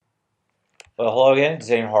Well, hello again,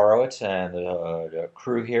 Zane Horowitz and the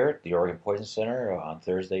crew here at the Oregon Poison Center on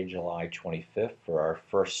Thursday, July 25th for our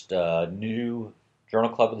first new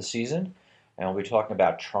journal club of the season. And we'll be talking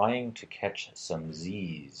about trying to catch some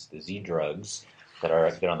Z's, the Z drugs that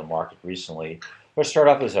have been on the market recently. We'll start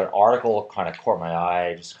off with an article kind of caught my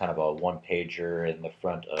eye, just kind of a one-pager in the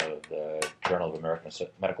front of the Journal of the American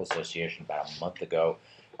Medical Association about a month ago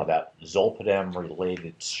about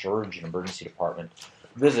zolpidem-related surge in emergency department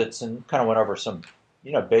visits and kind of went over some,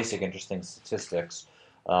 basic interesting statistics.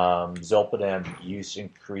 Zolpidem use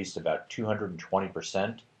increased about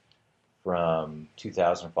 220% from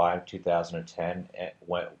 2005 to 2010.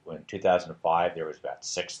 When in 2005 there was about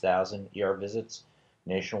 6,000 ER visits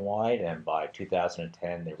nationwide, and by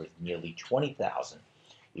 2010 there was nearly 20,000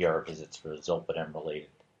 ER visits for zolpidem-related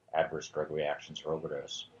adverse drug reactions or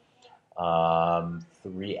overdose.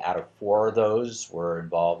 3 out of 4 of those were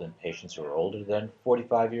involved in patients who were older than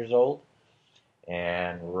 45 years old,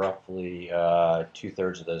 and roughly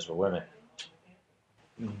 2/3 of those were women.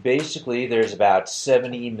 Basically, there's about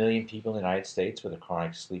 70 million people in the United States with a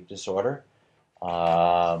chronic sleep disorder.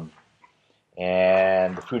 Um,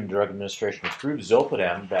 and the Food and Drug Administration approved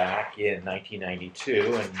zolpidem back in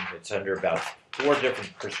 1992, and it's under about 4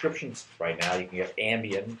 different prescriptions right now. You can get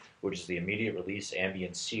Ambien, which is the immediate release,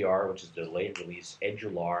 Ambien CR, which is delayed release,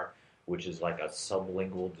 Edular, which is like a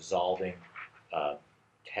sublingual dissolving uh,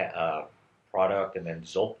 product, and then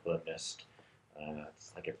Zolpidemist.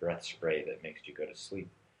 It's like a breath spray that makes you go to sleep.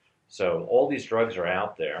 So all these drugs are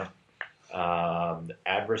out there.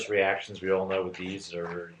 Adverse reactions, we all know what these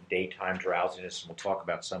are: daytime drowsiness, and we'll talk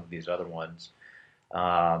about some of these other ones.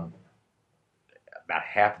 Um, about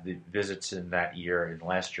half of the visits in that year and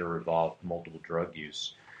last year involved multiple drug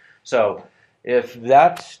use. So if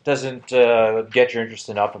that doesn't get your interest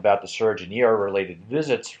enough about the surge in ER-related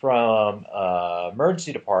visits from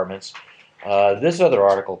emergency departments, this other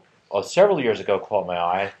article several years ago caught my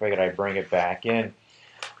eye. I figured I'd bring it back in.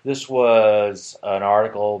 This was an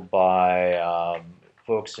article by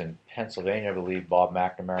folks in Pennsylvania, I believe, Bob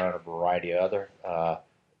McNamara and a variety of other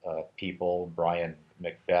people. Brian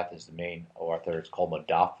Macbeth is the main author. It's called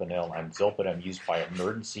Modafinil and Zolpidem used by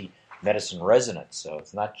emergency medicine residents. So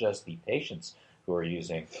it's not just the patients who are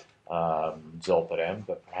using Zolpidem,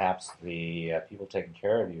 but perhaps the people taking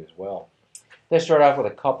care of you as well. They start off with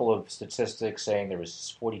a couple of statistics saying there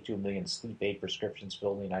was 42 million sleep aid prescriptions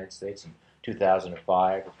filled in the United States in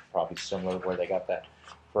 2005. It's probably similar to where they got that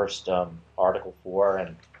first article for,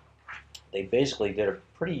 and they basically did a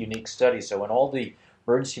pretty unique study. So when all the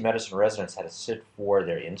emergency medicine residents had to sit for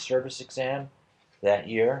their in-service exam that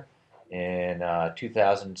year, in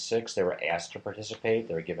 2006, they were asked to participate.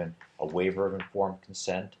 They were given a waiver of informed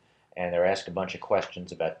consent, and they were asked a bunch of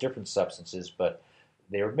questions about different substances, but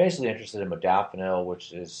they were basically interested in modafinil,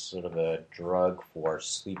 which is sort of a drug for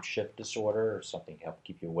sleep shift disorder or something to help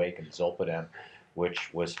keep you awake, and zolpidem,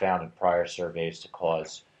 which was found in prior surveys to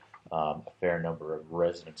cause a fair number of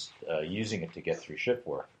residents using it to get through shift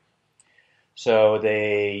work. So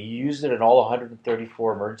they used it in all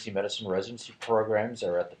 134 emergency medicine residency programs that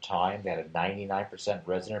were at the time. They had a 99%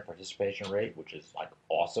 resident participation rate, which is like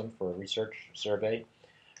awesome for a research survey.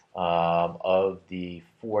 Of the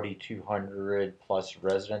 4,200 plus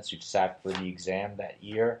residents who sat for the exam that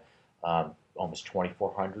year, almost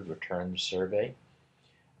 2,400 returned the survey.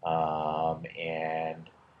 And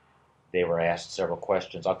they were asked several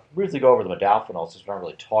questions. I'll briefly go over the modafinil since we're not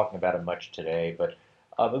really talking about it much today, but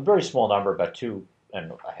a very small number, about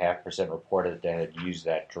 2.5%, reported that they had used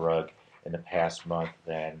that drug in the past month,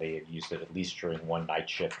 and they had used it at least during one night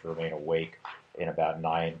shift to remain awake. In about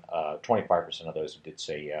 25% of those who did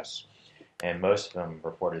say yes, and most of them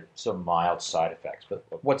reported some mild side effects. But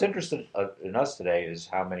what's interested in us today is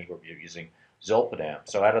how many were using zolpidem.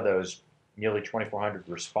 So out of those nearly 2,400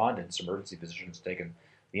 respondents, emergency physicians taking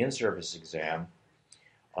the in-service exam,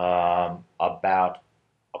 about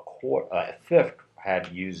a fifth had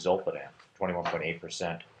used zolpidem,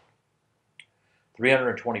 21.8%.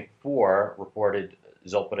 324 reported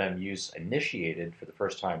zolpidem use initiated for the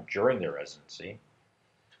first time during their residency.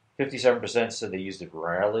 57% said they used it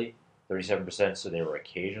rarely. 37% said they were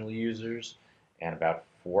occasional users, and about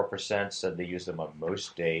 4% said they used them on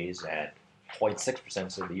most days, and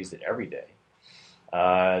 0.6% said they used it every day.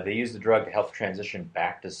 They used the drug to help transition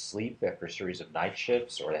back to sleep after a series of night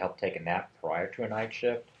shifts, or to help take a nap prior to a night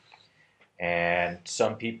shift. And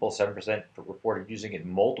some people, 7%, reported using it in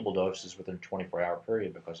multiple doses within a 24-hour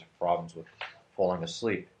period because of problems with falling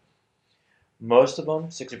asleep. Most of them,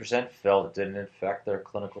 60%, felt it didn't affect their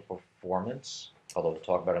clinical performance, although we'll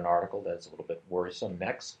talk about an article that's a little bit worrisome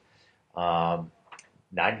next. 30%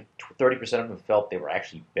 of them felt they were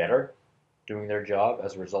actually better doing their job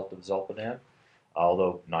as a result of Zolpidem,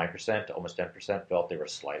 although 9% to almost 10% felt they were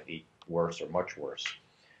slightly worse or much worse.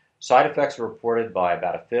 Side effects were reported by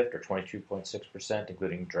about a fifth, or 22.6%,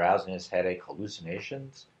 including drowsiness, headache,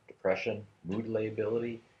 hallucinations, depression, mood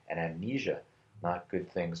lability, and amnesia. Not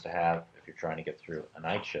good things to have if you're trying to get through a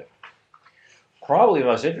night shift. Probably the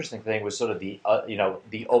most interesting thing was sort of the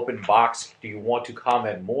open box. Do you want to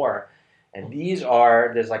comment more? And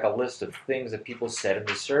there's like a list of things that people said in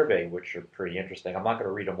the survey, which are pretty interesting. I'm not going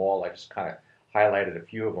to read them all. I just kind of highlighted a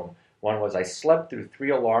few of them. One was, I slept through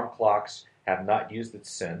 3 alarm clocks, have not used it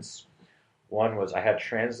since. One was, I had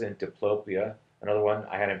transient diplopia. Another one,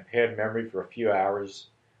 I had impaired memory for a few hours.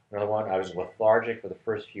 Another one, I was lethargic for the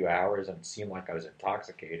first few hours and it seemed like I was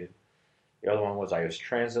intoxicated. The other one was, I was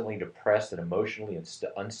transiently depressed and emotionally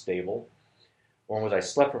unstable. One was, I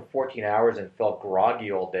slept for 14 hours and felt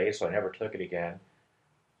groggy all day, so I never took it again.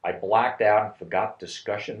 I blacked out and forgot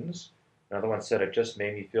discussions. Another one said, it just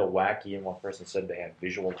made me feel wacky, and one person said they had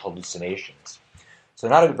visual hallucinations. So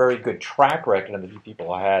not a very good track record of the people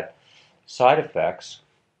who had side effects.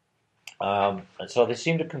 And so they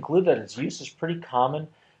seem to conclude that its use is pretty common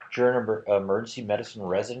during emergency medicine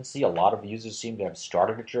residency. A lot of users seem to have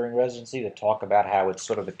started it during residency. They talk about how it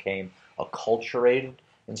sort of became acculturated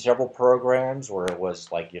in several programs where it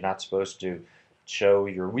was like you're not supposed to show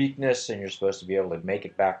your weakness and you're supposed to be able to make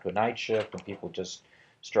it back to a night shift, and people just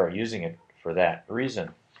start using it for that reason.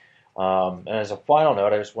 And as a final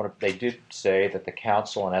note, they did say that the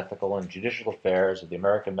Council on Ethical and Judicial Affairs of the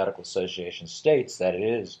American Medical Association states that it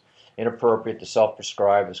is inappropriate to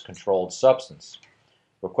self-prescribe as controlled substance.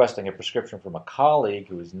 Requesting a prescription from a colleague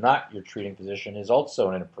who is not your treating physician is also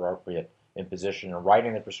an inappropriate imposition, and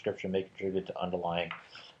writing the prescription may contribute to underlying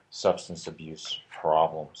substance abuse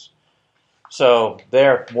problems. So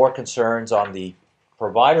there are more concerns on the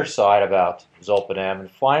provider side about Zolpidem.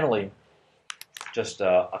 And finally, just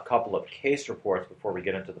a couple of case reports before we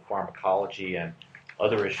get into the pharmacology and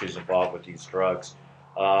other issues involved with these drugs.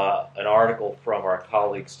 An article from our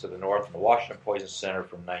colleagues to the north in the Washington Poison Center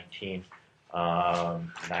from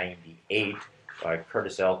 1998 by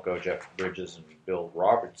Curtis Elko, Jeff Bridges, and Bill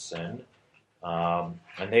Robertson.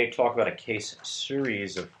 And they talk about a case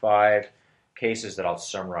series of 5 cases that I'll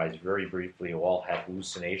summarize very briefly, who all had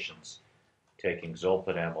hallucinations taking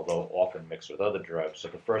Zolpidem, although often mixed with other drugs. So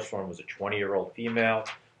the first one was a 20-year-old female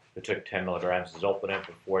who took 10 milligrams of Zolpidem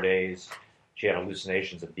for 4 days. She had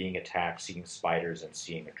hallucinations of being attacked, seeing spiders, and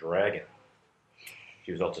seeing a dragon.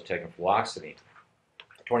 She was also taking fluoxetine.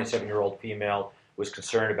 A 27-year-old female was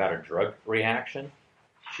concerned about a drug reaction.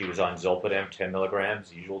 She was on Zolpidem, 10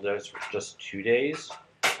 milligrams, the usual dose, for just 2 days.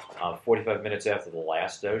 45 minutes after the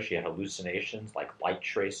last dose, she had hallucinations like light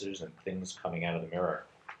tracers and things coming out of the mirror.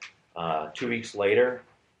 2 weeks later,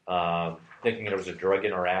 thinking it was a drug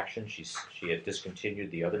interaction, she had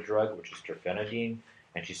discontinued the other drug, which is terfenadine,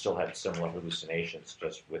 and she still had similar hallucinations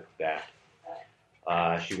just with that.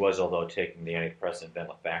 She was, although, taking the antidepressant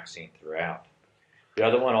venlafaxine throughout. The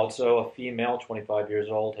other one, also a female, 25 years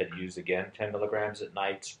old, had used again 10 milligrams at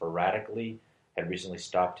night sporadically, had recently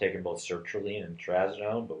stopped taking both sertraline and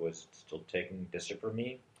trazodone, but was still taking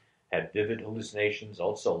disipramine, had vivid hallucinations,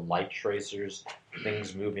 also light tracers,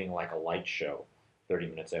 things moving like a light show 30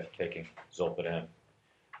 minutes after taking Zolpidem.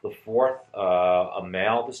 The fourth, a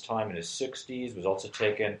male, this time in his 60s, was also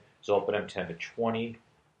taking Zolpidem 10 to 20,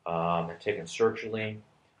 had taken sertraline.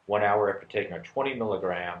 1 hour after taking a 20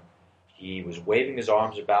 milligram, he was waving his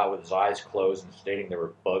arms about with his eyes closed and stating there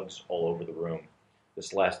were bugs all over the room.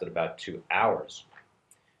 This lasted about 2 hours.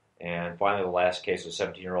 And finally, the last case was a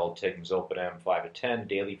 17-year-old taking Zolpidem 5 to 10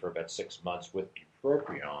 daily for about 6 months with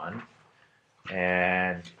bupropion.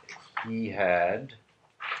 And he had,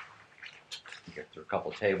 get through a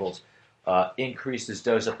couple of tables, increased his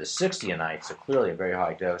dose up to 60 a night, so clearly a very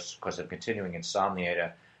high dose because of continuing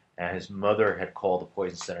insomnia. And his mother had called the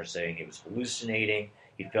poison center saying he was hallucinating.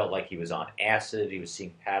 He felt like he was on acid. He was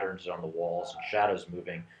seeing patterns on the walls and shadows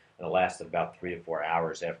moving. And it lasted about 3 to 4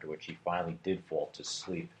 hours, after which he finally did fall to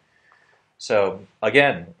sleep. So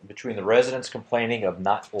again, between the residents complaining of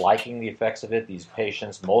not liking the effects of it, these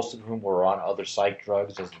patients, most of whom were on other psych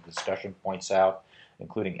drugs, as the discussion points out,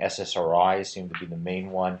 including SSRIs, seemed to be the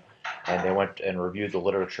main one. And they went and reviewed the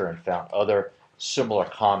literature and found other similar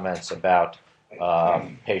comments about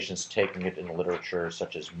patients taking it in the literature,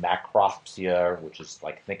 such as macropsia, which is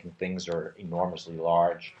like thinking things are enormously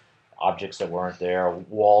large, objects that weren't there,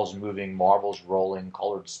 walls moving, marbles rolling,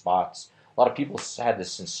 colored spots. A lot of people had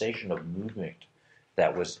this sensation of movement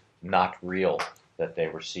that was not real that they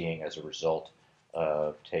were seeing as a result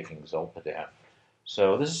of taking Zolpidem.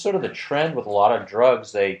 So this is sort of the trend with a lot of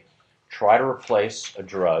drugs. They try to replace a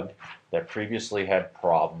drug that previously had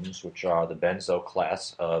problems, which are the benzo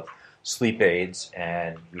class of sleep aids,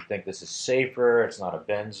 and we think this is safer, it's not a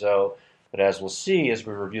benzo. But as we'll see as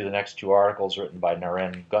we review the next two articles written by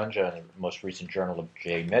Naren Gunja in the most recent journal of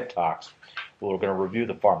JMedTox, we're going to review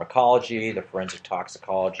the pharmacology, the forensic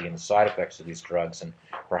toxicology, and the side effects of these drugs, and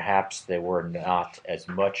perhaps they were not as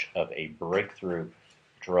much of a breakthrough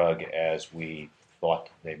drug as we thought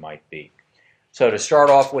they might be. So to start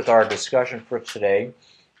off with our discussion for today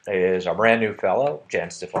is our brand new fellow, Jen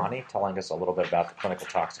Stefani, telling us a little bit about the clinical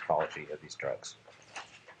toxicology of these drugs.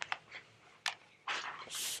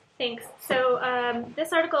 Thanks. So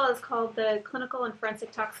this article is called The Clinical and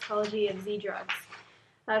Forensic Toxicology of Z-Drugs.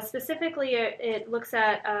 Specifically, it looks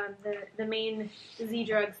at the main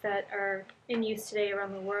Z-drugs that are in use today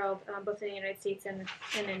around the world, both in the United States and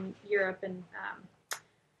in Europe and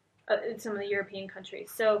some of the European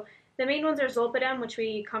countries. So the main ones are Zolpidem, which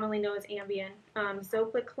we commonly know as Ambien,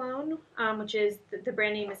 Zopiclone, which is the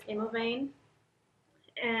brand name is Imovane,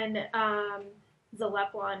 and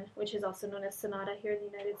Zaleplon, which is also known as Sonata here in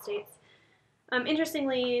the United States.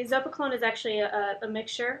 Interestingly, Zopiclone is actually a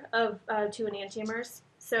mixture of two enantiomers.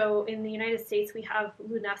 So in the United States, we have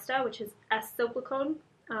Lunesta, which is S-zopiclone,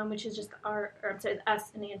 which is just the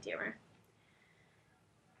S enantiomer.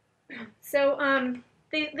 So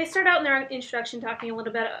they start out in their introduction talking a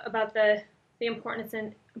little bit about the importance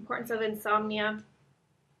of insomnia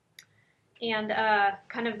and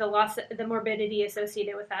kind of the morbidity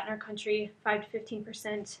associated with that in our country. 5 to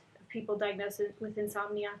 15% of people diagnosed with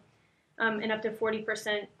insomnia, and up to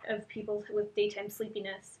 40% of people with daytime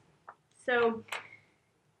sleepiness. So,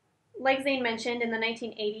 like Zane mentioned, in the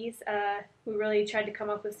 1980s, we really tried to come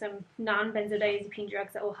up with some non-benzodiazepine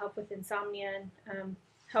drugs that will help with insomnia and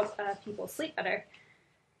help people sleep better.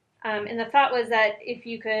 And the thought was that if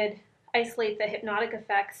you could isolate the hypnotic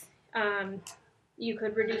effects, you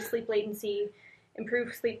could reduce sleep latency,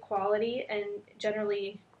 improve sleep quality, and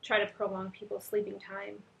generally try to prolong people's sleeping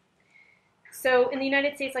time. So in the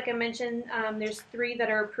United States, like I mentioned, there's 3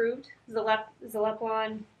 that are approved: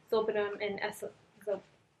 Zaleplon, Zolpidem, and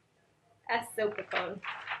S-zopiclone.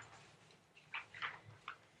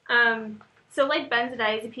 So like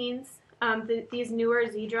benzodiazepines, these newer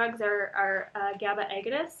Z drugs are GABA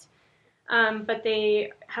agonists, but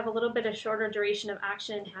they have a little bit of shorter duration of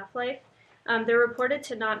action and half-life. They're reported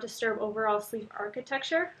to not disturb overall sleep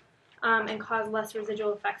architecture and cause less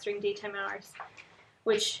residual effects during daytime hours,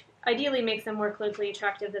 which ideally makes them more clinically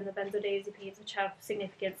attractive than the benzodiazepines, which have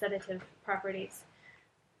significant sedative properties.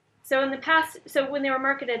 So in the past, when they were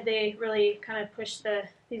marketed, they really kind of pushed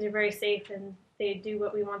these are very safe and they do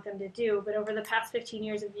what we want them to do. But over the past 15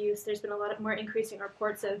 years of use, there's been a lot more increasing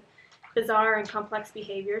reports of bizarre and complex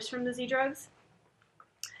behaviors from the Z drugs.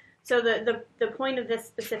 So the point of this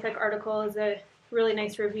specific article is a really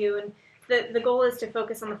nice review, and the goal is to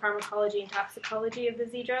focus on the pharmacology and toxicology of the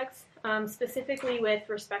Z drugs, specifically with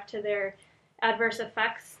respect to their adverse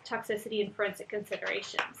effects, toxicity, and forensic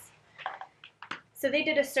considerations. So they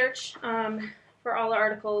did a search for all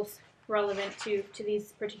articles relevant to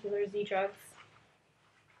these particular Z drugs.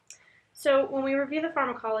 So when we review the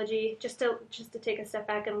pharmacology, just to take a step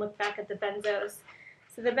back and look back at the benzos.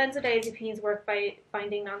 So the benzodiazepines work by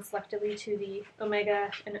binding non-selectively to the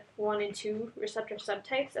omega-1 and 2 receptor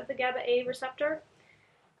subtypes of the GABA-A receptor,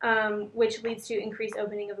 which leads to increased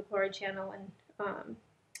opening of the chloride channel and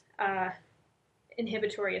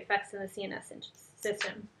inhibitory effects in the CNS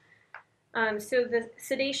system. So the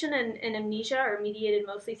sedation and amnesia are mediated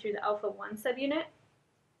mostly through the alpha-1 subunit,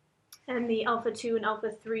 and the alpha-2 and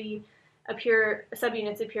alpha-3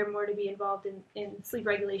 subunits appear more to be involved in sleep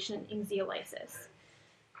regulation and anxiolysis.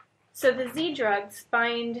 So the Z drugs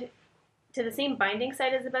bind to the same binding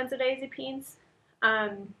site as the benzodiazepines,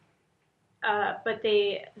 but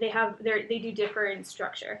they do differ in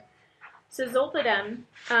structure. So Zolpidem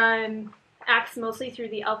acts mostly through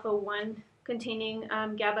the alpha-1 containing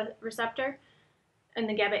GABA receptor and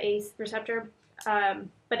the GABA-A receptor,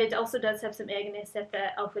 but it also does have some agonists at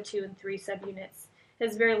the alpha-2 and 3 subunits. It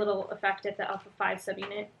has very little effect at the alpha-5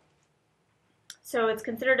 subunit. So it's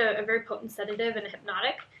considered a very potent sedative and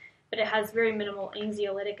hypnotic, but it has very minimal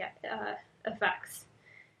anxiolytic effects.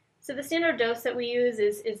 So the standard dose that we use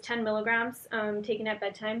is 10 milligrams taken at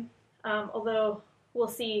bedtime, although we'll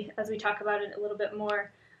see as we talk about it a little bit more,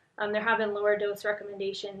 there have been lower dose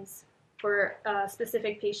recommendations for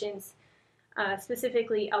specific patients,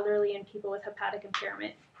 specifically elderly and people with hepatic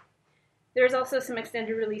impairment. There's also some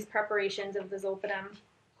extended release preparations of the Zolpidem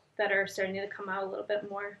that are starting to come out a little bit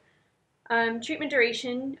more. Treatment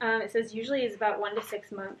duration, it says usually is about 1 to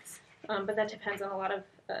 6 months, but that depends on a lot of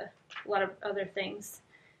other things.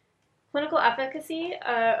 Clinical efficacy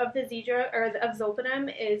of the Z drug or of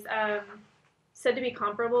zolpidem is said to be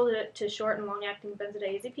comparable to short and long-acting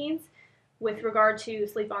benzodiazepines with regard to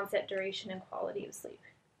sleep onset, duration, and quality of sleep.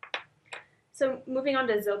 So moving on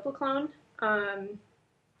to zopiclone,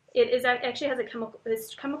 actually has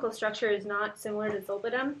its chemical structure is not similar to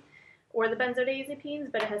zolpidem or the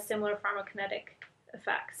benzodiazepines, but it has similar pharmacokinetic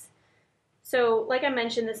effects. So, like I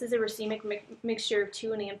mentioned, this is a racemic mixture of two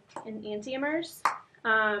enantiomers,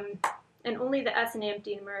 and only the S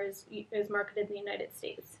enantiomer is marketed in the United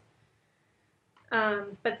States.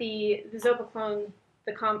 But the zopiclone,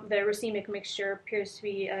 the racemic mixture, appears to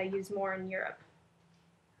be used more in Europe.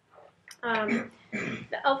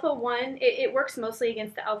 The alpha-1, it works mostly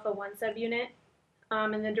against the alpha-1 subunit,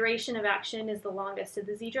 and the duration of action is the longest of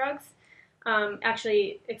the Z drugs,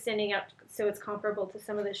 actually extending up so it's comparable to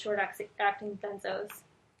some of the short-acting benzos.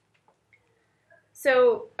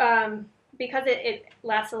 So because it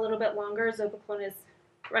lasts a little bit longer, zopiclone is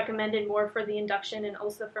recommended more for the induction and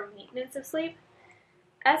also for maintenance of sleep.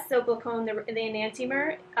 S-zopiclone, the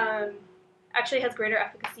enantiomer, actually has greater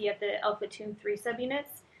efficacy at the alpha-2 and 3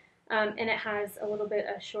 subunits, and it has a little bit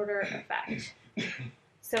a shorter effect.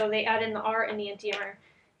 So they add in the R enantiomer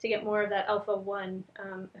to get more of that alpha-1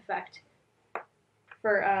 effect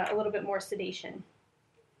for a little bit more sedation.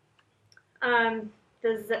 The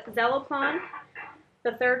Zaleplon,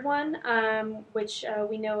 the third one, which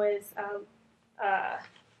we know is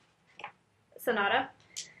Sonata,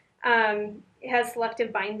 it has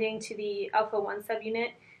selective binding to the alpha-1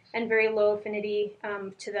 subunit and very low affinity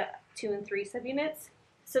to the 2 and 3 subunits.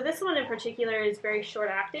 So this one in particular is very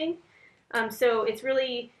short-acting. So it's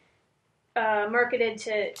really marketed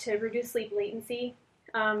to reduce sleep latency,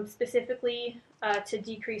 specifically to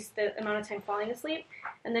decrease the amount of time falling asleep.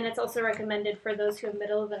 And then it's also recommended for those who have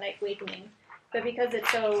middle of the night awakening. But because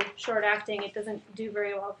it's so short-acting, it doesn't do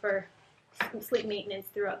very well for sleep maintenance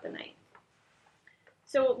throughout the night.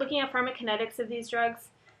 So looking at pharmacokinetics of these drugs,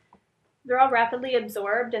 they're all rapidly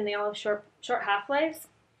absorbed and they all have short half-lives.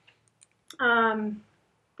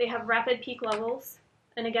 They have rapid peak levels.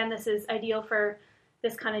 And again, this is ideal for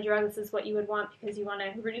this kind of drug. This is what you would want because you want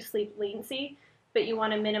to reduce sleep latency, but you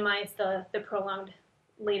want to minimize the prolonged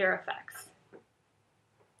later effects.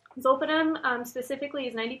 Zolpidem specifically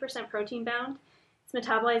is 90% protein bound. It's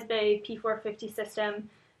metabolized by P450 system,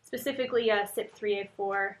 specifically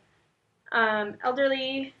CYP3A4.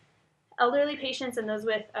 Elderly patients and those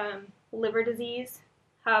with liver disease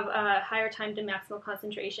have a higher time to maximal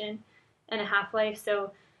concentration and a half-life,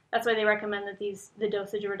 so that's why they recommend that the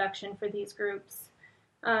dosage reduction for these groups.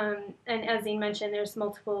 And as Zane mentioned, there's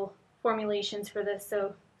multiple formulations for this,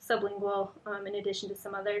 so sublingual in addition to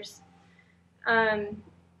some others.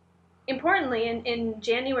 Importantly, in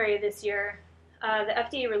January of this year, the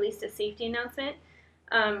FDA released a safety announcement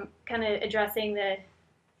kind of addressing the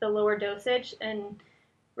lower dosage and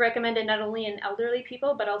recommended not only in elderly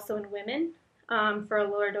people but also in women for a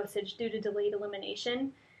lower dosage due to delayed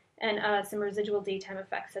elimination and some residual daytime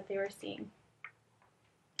effects that they were seeing.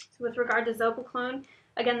 So with regard to zopiclone,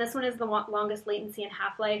 again, this one is the longest latency and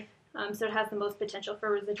half-life, so it has the most potential for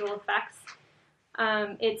residual effects.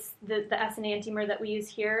 It's the S enantiomer that we use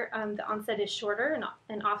here. The onset is shorter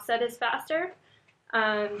and offset is faster,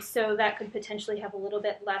 so that could potentially have a little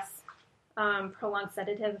bit less prolonged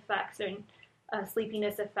sedative effects and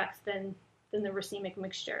sleepiness effects than the racemic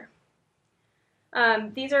mixture.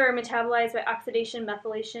 These are metabolized by oxidation,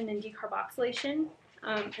 methylation, and decarboxylation,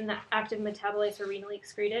 and the active metabolites are renally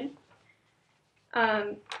excreted.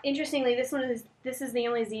 Interestingly, this is the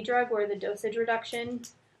only Z drug where the dosage reduction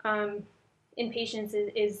in patients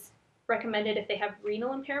is recommended if they have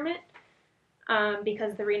renal impairment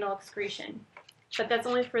because of the renal excretion. But that's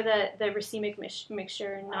only for the racemic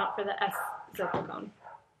mixture and not for the S-zopiclone.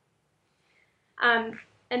 And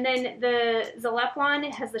then the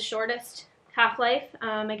Zaleplon has the shortest half-life,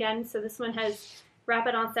 again, so this one has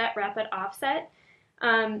rapid onset, rapid offset.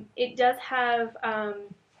 It does have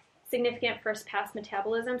significant first-pass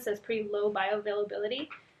metabolism, so it's pretty low bioavailability,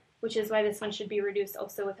 which is why this one should be reduced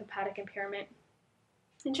also with hepatic impairment.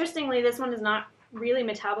 Interestingly, this one is not really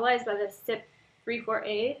metabolized by the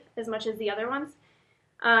CYP3A4 as much as the other ones.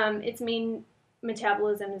 Its main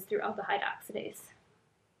metabolism is through aldehyde oxidase.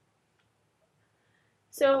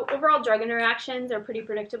 So overall drug interactions are pretty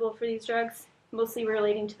predictable for these drugs, mostly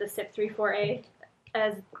relating to the CYP3A4,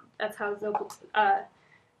 as that's how zolpidem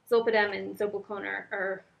and zopiclone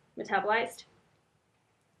are metabolized.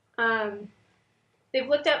 They've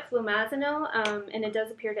looked at flumazenil, and it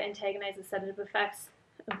does appear to antagonize the sedative effects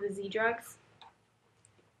of the Z drugs.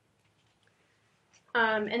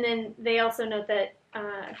 And then they also note that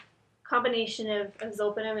combination of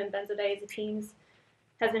zolpidem and benzodiazepines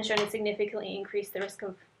has been shown to significantly increase the risk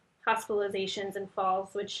of hospitalizations and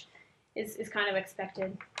falls, which is kind of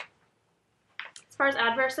expected. As far as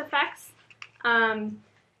adverse effects,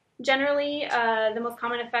 generally the most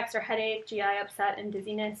common effects are headache, GI upset, and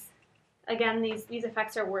dizziness. Again, these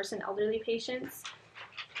effects are worse in elderly patients.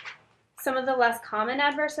 Some of the less common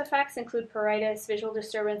adverse effects include pruritus, visual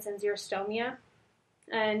disturbance, and xerostomia.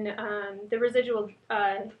 And the residual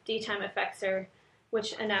daytime effects,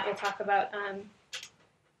 which Annette will talk about,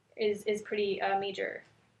 is pretty major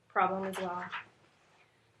problem as well.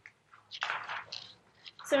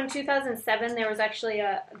 So in 2007, there was actually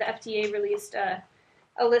the FDA released a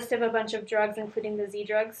list of a bunch of drugs, including the Z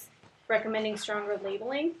drugs, recommending stronger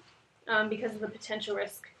labeling because of the potential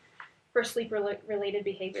risk for sleep-related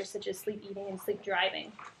behaviors such as sleep eating and sleep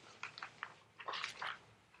driving.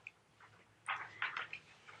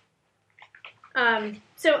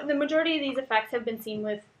 So the majority of these effects have been seen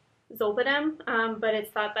with zolpidem, but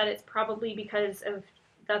it's thought that it's probably because of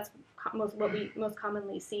that's what we most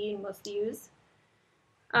commonly see and most use.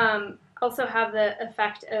 Also have the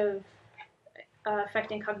effect of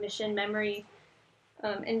affecting cognition, memory,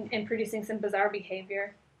 and producing some bizarre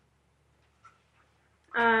behavior.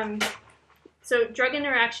 So drug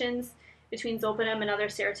interactions between zolpidem and other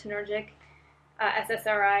serotonergic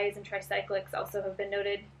SSRIs and tricyclics also have been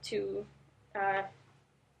noted to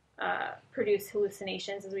produce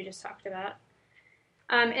hallucinations, as we just talked about.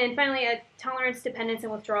 And finally, tolerance, dependence,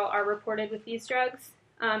 and withdrawal are reported with these drugs.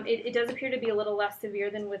 It does appear to be a little less severe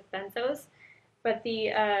than with benzos, but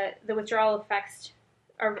the withdrawal effects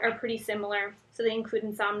are pretty similar. So they include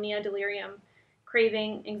insomnia, delirium,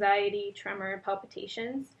 craving, anxiety, tremor,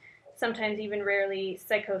 palpitations, sometimes even rarely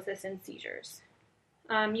psychosis and seizures.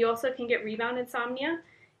 You also can get rebound insomnia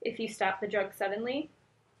if you stop the drug suddenly.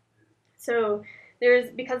 So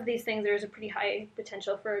because of these things, there's a pretty high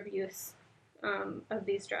potential for abuse of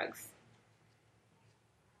these drugs.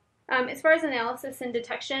 As far as analysis and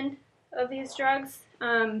detection of these drugs,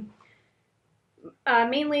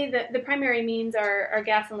 mainly the primary means are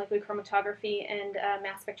gas and liquid chromatography and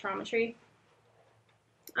mass spectrometry.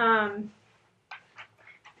 And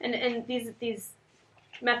these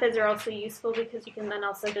methods are also useful because you can then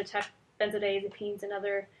also detect benzodiazepines and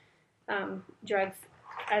other drugs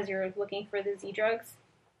as you're looking for the Z drugs.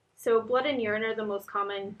 So blood and urine are the most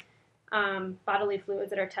common bodily fluids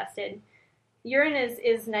that are tested. Urine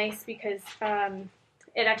is nice because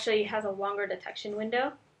it actually has a longer detection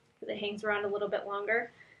window because it hangs around a little bit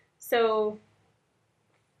longer. So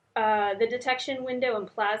the detection window in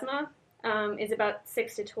plasma is about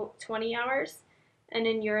 6 to 20 hours, and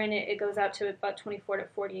in urine it goes out to about 24 to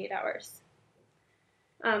 48 hours.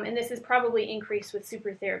 And this is probably increased with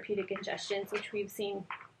supertherapeutic ingestions, which we've seen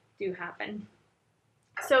do happen.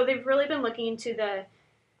 So they've really been looking into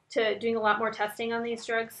doing a lot more testing on these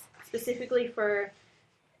drugs, specifically for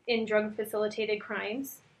in drug-facilitated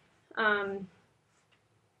crimes. And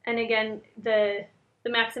again, the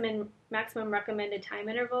maximum recommended time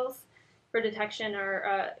intervals for detection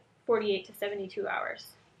are 48 to 72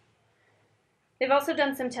 hours. They've also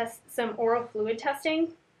done some oral fluid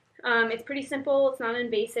testing. It's pretty simple. It's not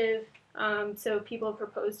invasive. So people have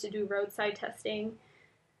proposed to do roadside testing.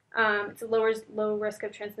 It's a low risk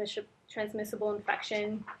of transmissible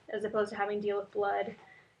infection as opposed to having to deal with blood.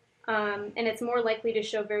 And it's more likely to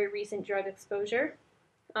show very recent drug exposure.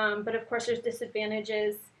 But of course, there's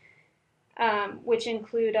disadvantages, which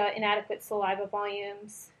include inadequate saliva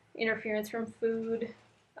volumes, interference from food,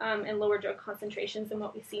 and lower drug concentrations than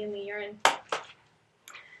what we see in the urine.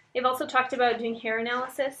 They've also talked about doing hair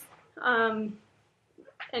analysis, and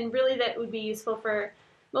really that would be useful for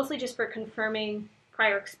mostly just for confirming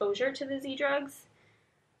prior exposure to the Z drugs.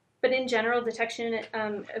 But in general, detection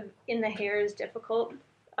in the hair is difficult,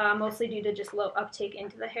 mostly due to just low uptake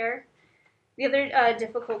into the hair. The other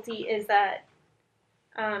difficulty is that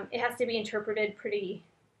it has to be interpreted pretty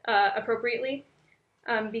appropriately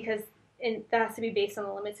because that has to be based on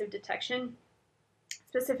the limits of detection.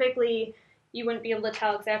 Specifically, you wouldn't be able to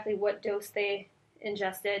tell exactly what dose they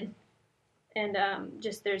ingested, and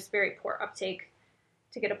just there's very poor uptake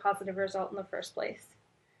to get a positive result in the first place.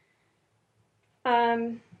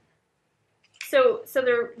 So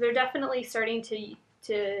they're definitely starting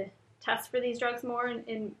to test for these drugs more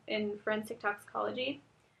in forensic toxicology,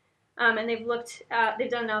 and they've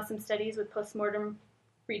done now some studies with postmortem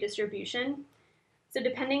redistribution. So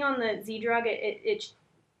depending on the Z drug, it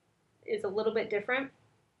is a little bit different.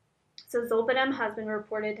 So zolpidem has been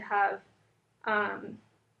reported to have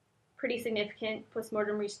pretty significant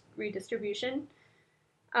postmortem redistribution,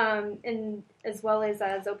 and as well as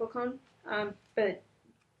Zopicon. But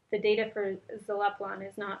the data for Zolaplan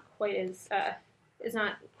is not quite as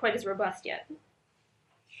robust yet.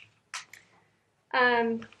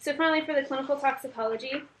 So finally, for the clinical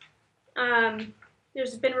toxicology,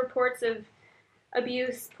 there's been reports of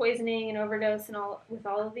abuse, poisoning, and overdose with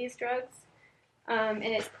all of these drugs. And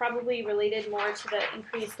it's probably related more to the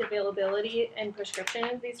increased availability and prescription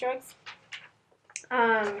of these drugs.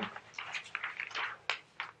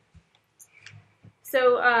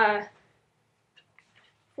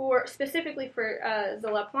 Specifically for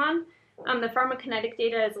Zolaplan, the pharmacokinetic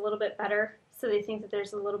data is a little bit better, so they think that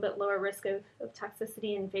there's a little bit lower risk of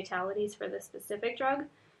toxicity and fatalities for this specific drug.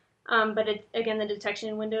 But again, the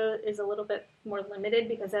detection window is a little bit more limited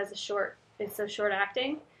because it's so short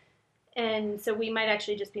acting. And so we might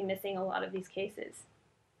actually just be missing a lot of these cases.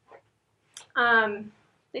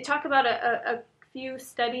 They talk about a few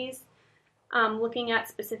studies looking at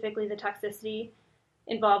specifically the toxicity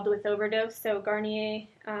involved with overdose. So Garnier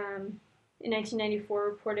in 1994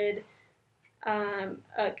 reported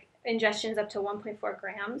ingestions up to 1.4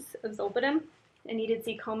 grams of zolpidem, and he did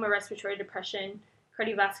see coma, respiratory depression,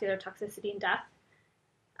 cardiovascular toxicity, and death.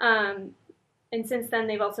 And since then,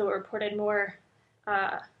 they've also reported more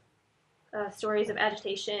stories of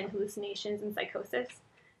agitation, hallucinations, and psychosis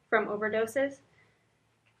from overdoses.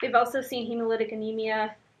 They've also seen hemolytic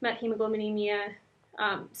anemia, methemoglobinemia,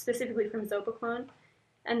 specifically from Zopiclone,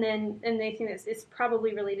 and they think it's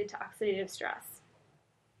probably related to oxidative stress.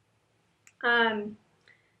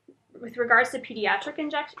 With regards to pediatric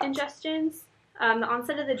ingestions, the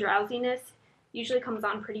onset of the drowsiness usually comes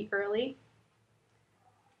on pretty early.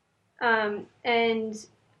 And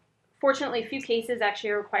fortunately, few cases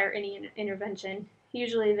actually require any intervention.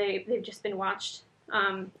 Usually they've just been watched,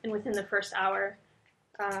 and within the first hour,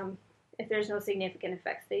 if there's no significant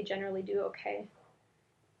effects, they generally do okay.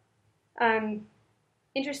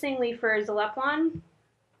 Interestingly, for Zolaplan,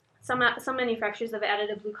 some manufacturers have added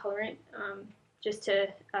a blue colorant just to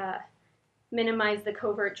minimize the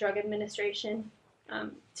covert drug administration,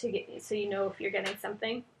 so you know if you're getting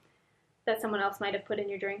something that someone else might have put in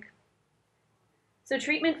your drink. So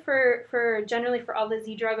treatment for generally for all the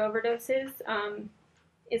Z drug overdoses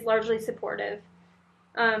is largely supportive.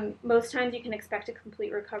 Most times you can expect a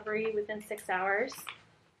complete recovery within 6 hours.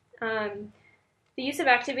 The use of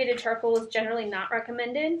activated charcoal is generally not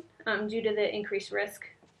recommended due to the increased risk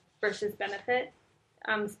versus benefit,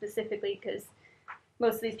 specifically because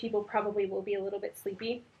most of these people probably will be a little bit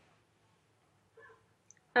sleepy.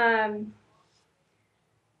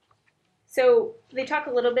 So they talk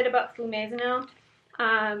a little bit about flumazenil.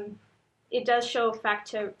 It does show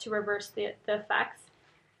effect to reverse the effects.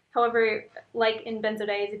 However, like in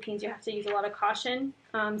benzodiazepines, you have to use a lot of caution,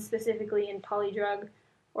 specifically in polydrug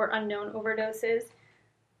or unknown overdoses,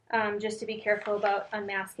 just to be careful about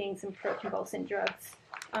unmasking some proconvulsant drugs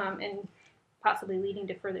and possibly leading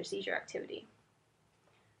to further seizure activity.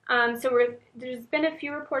 There's been a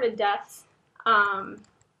few reported deaths, but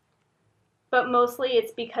mostly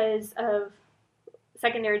it's because of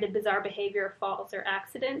secondary to bizarre behavior, falls, or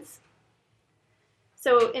accidents.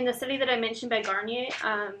 So in the study that I mentioned by Garnier,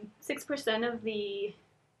 6% of the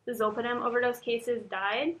zolpidem overdose cases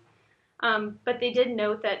died, but they did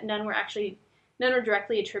note that none were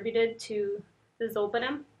directly attributed to the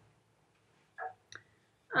zolpidem.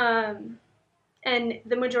 And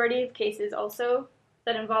the majority of cases also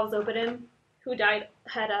that involve zolpidem who died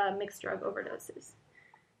had mixed drug overdoses.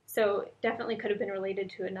 So it definitely could have been related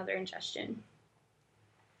to another ingestion.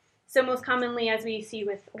 So most commonly, as we see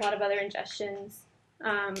with a lot of other ingestions,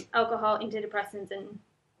 alcohol, antidepressants, and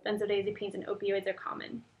benzodiazepines and opioids are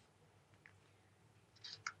common.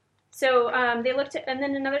 So they looked at, and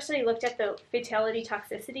then another study looked at the fatal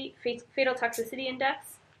toxicity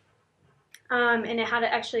index, and it had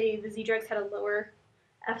the Z drugs had a lower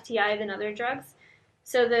FTI than other drugs.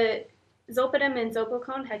 So the zolpidem and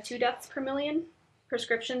Zopiclone had 2 deaths per million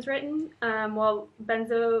prescriptions written, while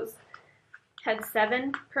benzos had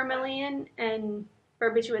 7 per million, and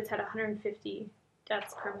barbiturates had 150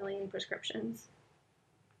 deaths per million prescriptions.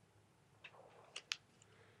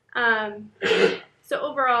 So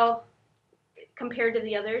overall, compared to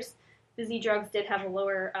the others, the Z drugs did have a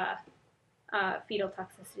lower fetal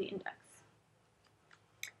toxicity index.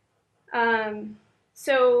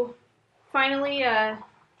 So finally,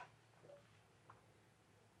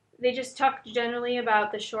 they just talked generally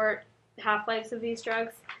about the short half-lives of these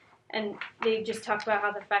drugs, and they just talked about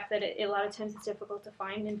how the fact that a lot of times it's difficult to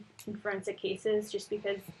find in forensic cases just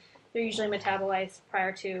because they're usually metabolized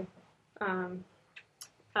prior to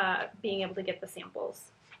being able to get the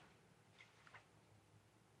samples.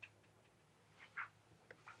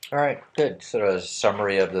 All right, good. Sort of a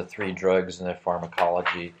summary of the three drugs and their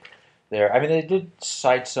pharmacology there. I mean, they did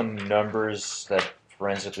cite some numbers that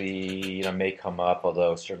forensically, may come up,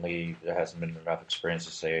 although certainly there hasn't been enough experience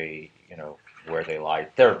to say, where they lie.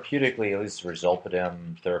 Therapeutically, at least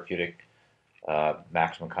Zolpidem therapeutic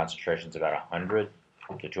maximum concentration is about 100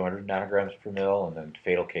 to 200 nanograms per mil, and then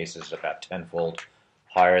fatal cases about tenfold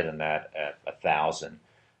higher than that at 1,000.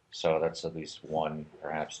 So that's at least one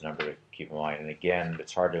perhaps number to keep in mind. And again,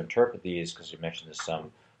 it's hard to interpret these because you mentioned there's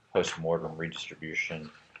some post-mortem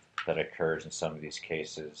redistribution that occurs in some of these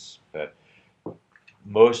cases. But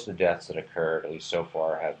most of the deaths that occurred, at least so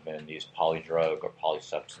far, have been these polydrug or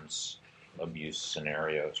polysubstance abuse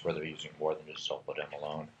scenarios where they're using more than just Zolpidem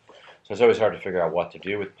alone. So it's always hard to figure out what to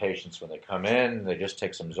do with patients when they come in. They just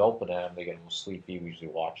take some Zolpidem, they get a little sleepy, we usually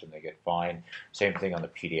watch them, they get fine. Same thing on the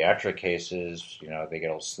pediatric cases, they get a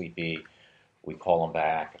little sleepy, we call them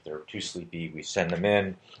back. If they're too sleepy, we send them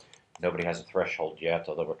in. Nobody has a threshold yet,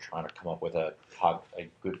 although we're trying to come up with a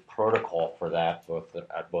good protocol for that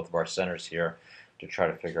at both of our centers here to try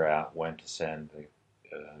to figure out when to send the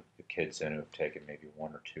kids in who've taken maybe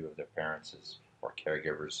one or two of their parents or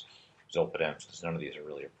caregivers Zolpidem, because none of these are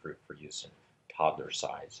really approved for use in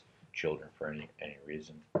toddler-size children for any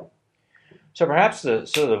reason. So perhaps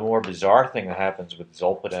the more bizarre thing that happens with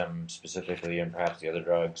Zolpidem specifically, and perhaps the other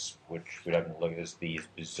drugs, which we haven't looked at, is these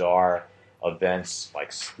bizarre events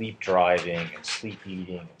like sleep driving and sleep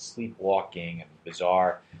eating and sleepwalking and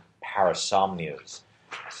bizarre parasomnias.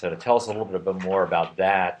 So to tell us a little bit more about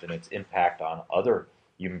that and its impact on other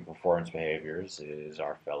human performance behaviors is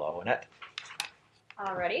our fellow Annette.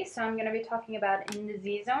 Alrighty, so I'm going to be talking about in the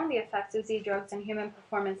Z zone, the effects of Z drugs on human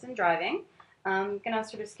performance and driving. I'm going to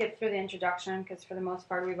sort of skip through the introduction because for the most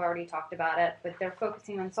part we've already talked about it, but they're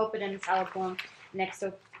focusing on Zolpidem, Citalopram, and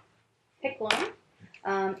Exopiclone.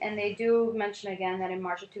 And they do mention again that in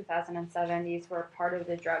March of 2007, these were part of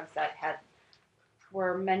the drugs that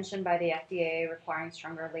were mentioned by the FDA requiring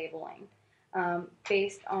stronger labeling.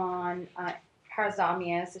 Based on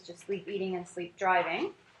parasomnias such as sleep eating and sleep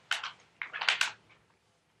driving.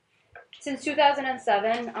 Since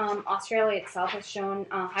 2007, Australia itself has shown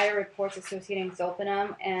higher reports associating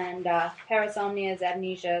Zolpidem and parasomnias,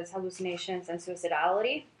 amnesias, hallucinations, and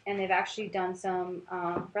suicidality. And they've actually done some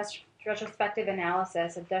retrospective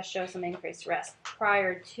analysis that does show some increased risk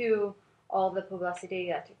prior to all the publicity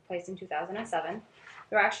that took place in 2007.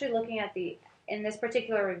 They're actually looking at in this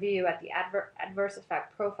particular review, at the adverse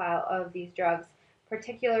effect profile of these drugs,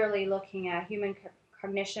 particularly looking at human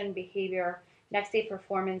cognition, behavior, next day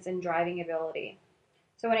performance, and driving ability.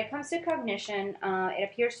 So when it comes to cognition, it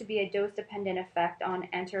appears to be a dose-dependent effect on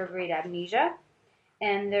anterograde amnesia,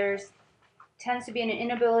 and tends to be an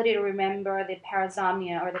inability to remember the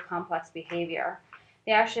parasomnia or the complex behavior.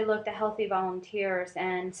 They actually looked at healthy volunteers,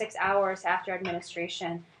 and 6 hours after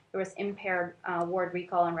administration, there was impaired word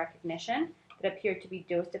recall and recognition that appeared to be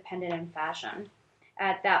dose-dependent in fashion.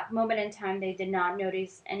 At that moment in time, they did not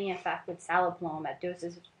notice any effect with Citalopram at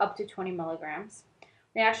doses up to 20 milligrams.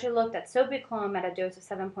 They actually looked at Zolpidem at a dose of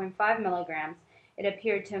 7.5 milligrams. It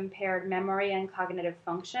appeared to impair memory and cognitive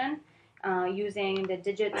function using the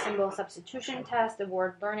digit symbol substitution test, the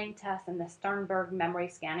word learning test, and the Sternberg memory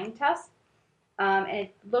scanning test. And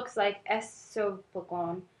it looks like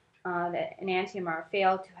Esopiclone, an enantiomer,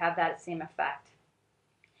 failed to have that same effect.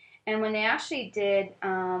 And when they actually did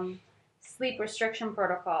sleep restriction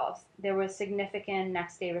protocols, there was significant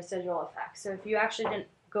next day residual effects. So if you actually didn't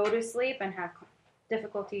go to sleep and have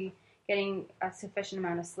difficulty getting a sufficient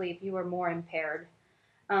amount of sleep, you were more impaired.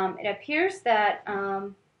 It appears that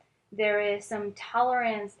there is some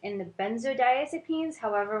tolerance in the benzodiazepines.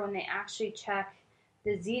 However, when they actually check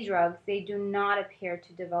the Z drugs, they do not appear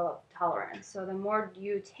to develop tolerance. So the more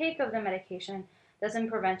you take of the medication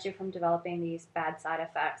doesn't prevent you from developing these bad side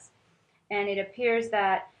effects. And it appears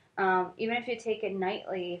that even if you take it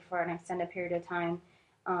nightly for an extended period of time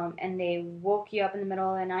and they woke you up in the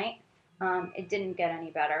middle of the night, it didn't get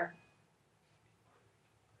any better.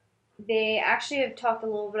 They actually have talked a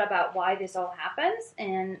little bit about why this all happens,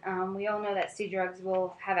 and we all know that C drugs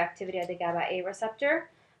will have activity at the GABA A receptor.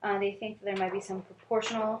 They think that there might be some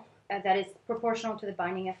that is proportional to the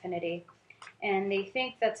binding affinity, and they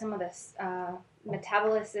think that some of the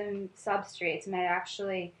metabolism substrates might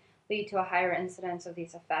actually lead to a higher incidence of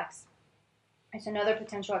these effects. There's another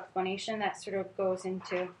potential explanation that sort of goes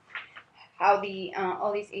into how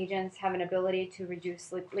all these agents have an ability to reduce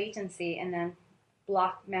sleep latency and then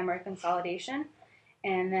block memory consolidation.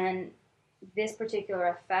 And then this particular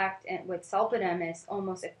effect with Zolpidem is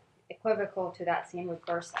almost equivocal to that seen with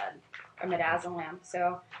Versed or midazolam.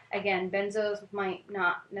 So again, benzos might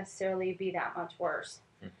not necessarily be that much worse.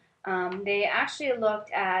 They actually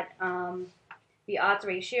looked at the odds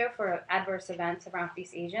ratio for adverse events around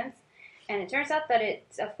these agents, and it turns out that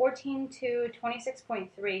it's a 14 to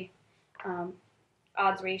 26.3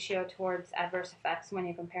 odds ratio towards adverse effects when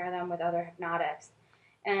you compare them with other hypnotics.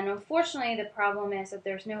 And unfortunately, the problem is that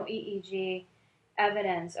there's no EEG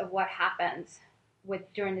evidence of what happens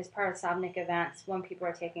during these parasomnic events when people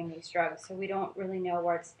are taking these drugs. So we don't really know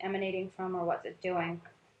where it's emanating from or what it's doing.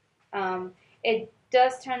 It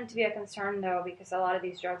does tend to be a concern, though, because a lot of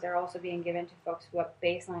these drugs are also being given to folks who at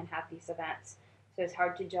baseline have these events. So it's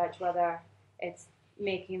hard to judge whether it's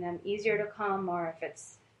making them easier to come or if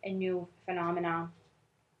it's a new phenomenon.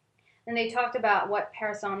 And they talked about what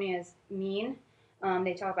parasomnias mean.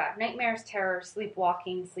 They talk about nightmares, terror,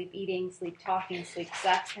 sleepwalking, sleep eating, sleep talking, sleep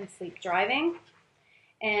sex, and sleep driving.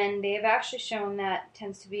 And they have actually shown that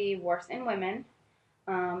tends to be worse in women.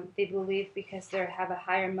 They believe because they have a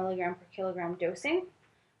higher milligram per kilogram dosing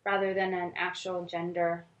rather than an actual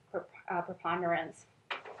gender preponderance.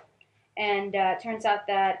 And it turns out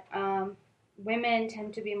that women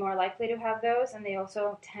tend to be more likely to have those, and they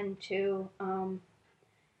also tend to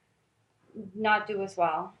not do as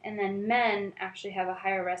well. And then men actually have a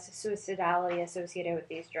higher risk of suicidality associated with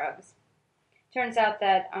these drugs. Turns out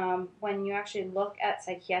that when you actually look at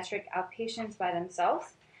psychiatric outpatients by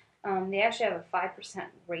themselves, they actually have a 5%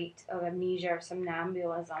 rate of amnesia or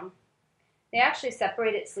somnambulism. They actually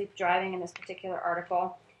separated sleep driving in this particular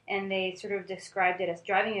article, and they sort of described it as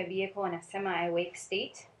driving a vehicle in a semi-awake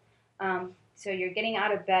state. So you're getting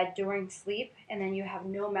out of bed during sleep, and then you have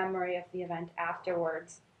no memory of the event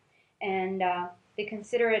afterwards. And they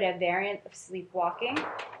consider it a variant of sleepwalking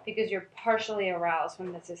because you're partially aroused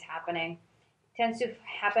when this is happening. It tends to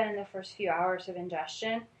happen in the first few hours of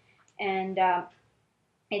ingestion, and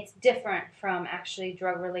it's different from actually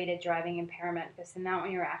drug-related driving impairment because in that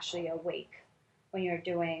one you're actually awake when you're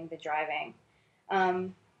doing the driving.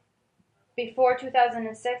 Before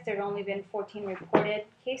 2006, there had only been 14 reported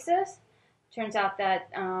cases. Turns out that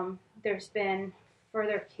there's been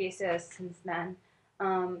further cases since then.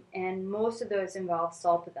 And most of those involved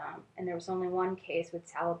Zolpidem, and there was only one case with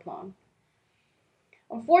Salopone.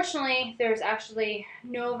 Unfortunately, there's actually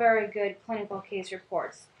no very good clinical case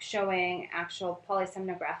reports showing actual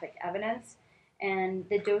polysomnographic evidence, and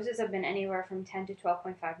the doses have been anywhere from 10 to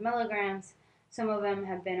 12.5 milligrams. Some of them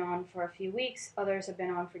have been on for a few weeks, others have been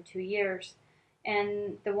on for 2 years.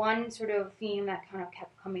 And the one sort of theme that kind of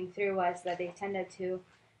kept coming through was that they tended to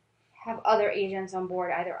have other agents on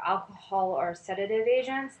board, either alcohol or sedative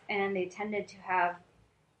agents, and they tended to have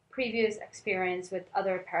previous experience with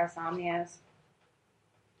other parasomnias.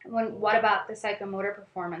 What about the psychomotor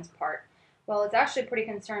performance part? Well, it's actually pretty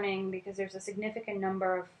concerning because there's a significant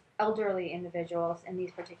number of elderly individuals in these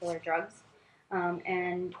particular drugs,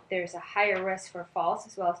 and there's a higher risk for falls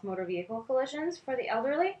as well as motor vehicle collisions for the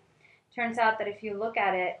elderly. Turns out that if you look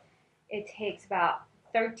at it, it takes about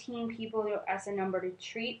 13 people as a number to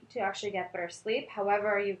treat to actually get better sleep.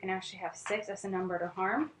 However, you can actually have 6 as a number to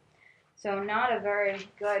harm. So not a very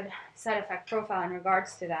good side effect profile in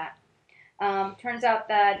regards to that. Turns out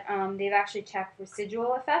that they've actually checked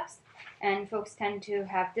residual effects, and folks tend to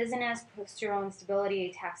have dizziness, postural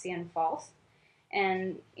instability, ataxia, and falls.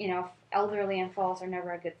 And, elderly and falls are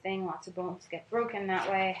never a good thing. Lots of bones get broken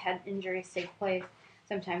that way. Head injuries take place.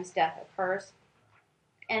 Sometimes death occurs.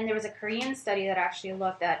 And there was a Korean study that actually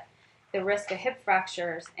looked at the risk of hip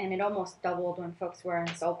fractures, and it almost doubled when folks were on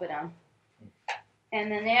Zolpidem.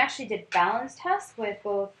 And then they actually did balance tests with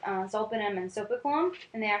both Zolpidem and Zopiclone,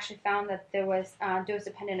 and they actually found that there was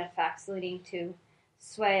dose-dependent effects leading to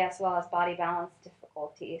sway as well as body balance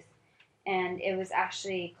difficulties. And it was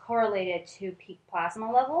actually correlated to peak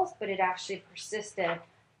plasma levels, but it actually persisted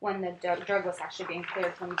when the drug was actually being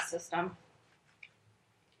cleared from the system.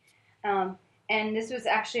 And this was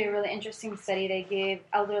actually a really interesting study. They gave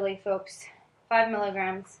elderly folks 5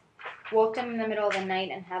 milligrams, woke them in the middle of the night,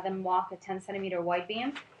 and had them walk a 10-centimeter wide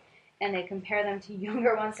beam, and they compare them to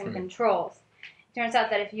younger ones and controls. It turns out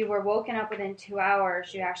that if you were woken up within 2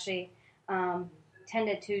 hours, you actually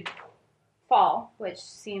tended to fall, which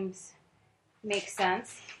makes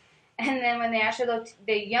sense. And then when they actually looked,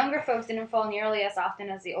 the younger folks didn't fall nearly as often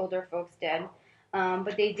as the older folks did,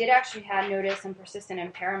 but they did actually notice some persistent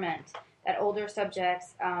impairment. That older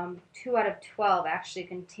subjects, 2 out of 12 actually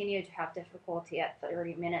continued to have difficulty at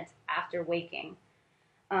 30 minutes after waking.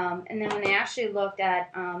 And then when they actually looked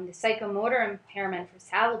at the psychomotor impairment for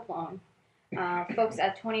Salopone, folks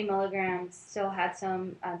at 20 milligrams still had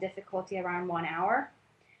some difficulty around 1 hour,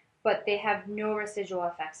 but they have no residual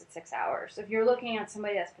effects at 6 hours. So if you're looking at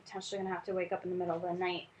somebody that's potentially going to have to wake up in the middle of the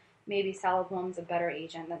night, maybe Salopone's a better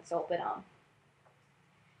agent than Zolpidem.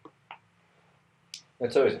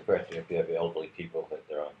 It's always a question if you have elderly people that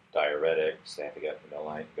they're on diuretics, they have to get up in the middle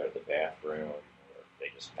of the night, go to the bathroom, or they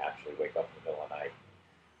just naturally wake up in the middle of the night.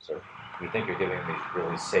 So you think you're giving them these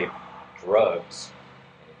really safe drugs,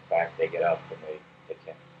 and in fact they get up and they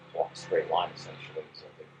can't walk a straight line essentially. So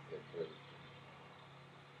they're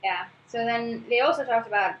Yeah. So then they also talked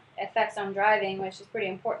about effects on driving, which is pretty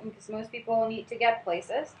important because most people need to get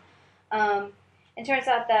places. It turns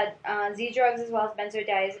out that Z drugs as well as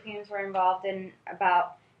benzodiazepines were involved in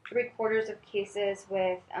about 3/4 of cases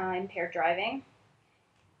with impaired driving,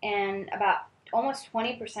 and about almost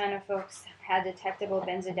 20% of folks had detectable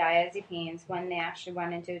benzodiazepines when they actually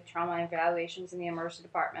went into trauma evaluations in the emergency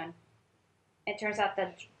department. It turns out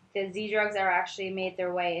that the Z drugs are actually made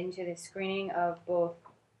their way into the screening of both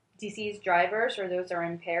deceased drivers or those that are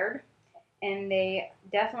impaired, and they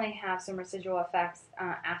definitely have some residual effects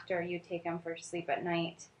after you take them for sleep at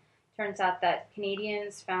night. Turns out that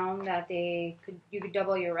Canadians found that you could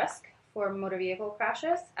double your risk for motor vehicle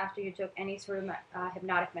crashes after you took any sort of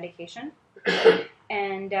hypnotic medication,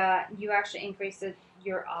 and you actually increased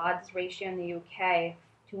your odds ratio in the UK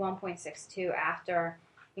to 1.62 after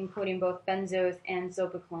including both benzos and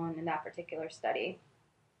zopiclone in that particular study.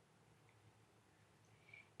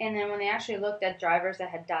 And then when they actually looked at drivers that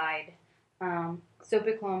had died,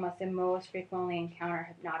 zopiclone was the most frequently encountered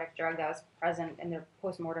hypnotic drug that was present in their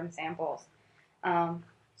postmortem samples.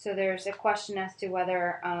 So there's a question as to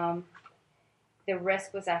whether the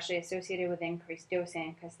risk was actually associated with increased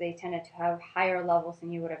dosing because they tended to have higher levels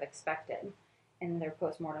than you would have expected in their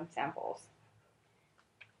postmortem samples.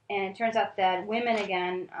 And it turns out that women,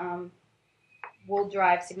 again, will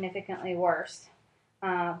drive significantly worse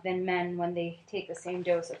than men when they take the same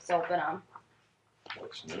dose of zolpidem.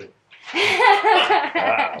 What's new?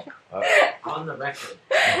 Wow. On the record.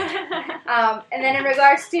 And then in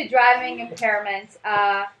regards to driving impairment,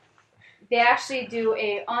 they actually do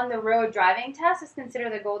a on-the-road driving test. It's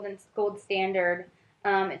considered the gold standard.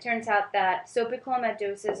 It turns out that zopiclone at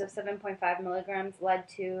doses of 7.5 milligrams led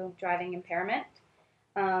to driving impairment.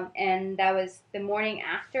 And that was the morning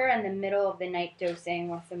after, and the middle of the night dosing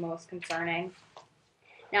was the most concerning.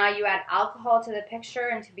 Now you add alcohol to the picture,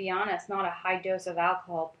 and to be honest, not a high dose of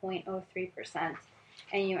alcohol, 0.03%,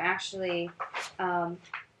 and you actually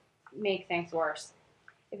make things worse.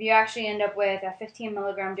 If you actually end up with a 15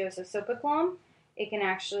 milligram dose of zopiclone, it can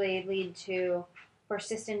actually lead to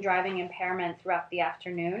persistent driving impairment throughout the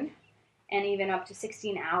afternoon, and even up to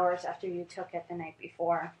 16 hours after you took it the night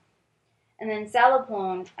before. And then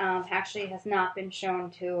Zalopone actually has not been shown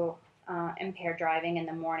to impair driving in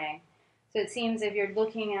the morning. So it seems if you're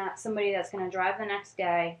looking at somebody that's going to drive the next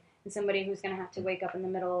day and somebody who's going to have to wake up in the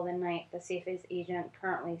middle of the night, the safest agent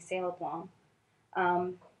currently is Zalopone.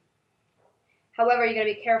 However, you got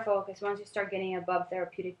to be careful because once you start getting above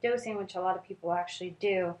therapeutic dosing, which a lot of people actually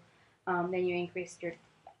do, then you increase your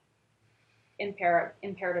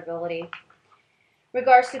impairability.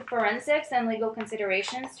 Regards to forensics and legal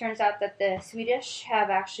considerations, turns out that the Swedish have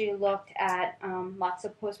actually looked at lots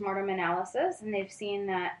of postmortem analysis, and they've seen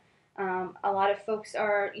that a lot of folks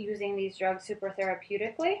are using these drugs super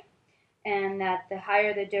therapeutically, and that the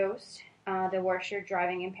higher the dose, the worse your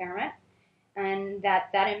driving impairment, and that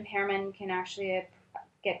impairment can actually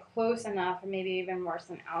get close enough, or maybe even worse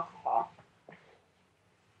than alcohol.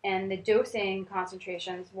 And the dosing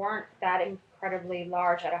concentrations weren't that incredibly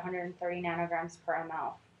large at 130 nanograms per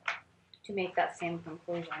ml to make that same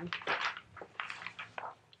conclusion.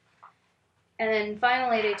 And then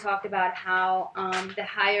finally, they talked about how the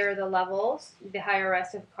higher the levels, the higher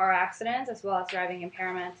risk of car accidents as well as driving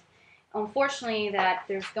impairment. Unfortunately, that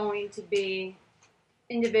there's going to be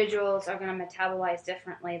individuals are going to metabolize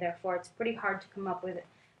differently. Therefore, it's pretty hard to come up with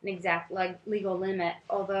an exact legal limit.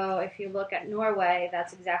 Although, if you look at Norway,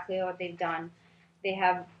 that's exactly what they've done. They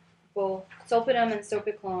have both zolpidem and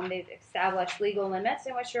zopiclone. They've established legal limits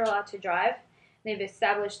in which you're allowed to drive. They've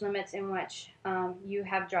established limits in which you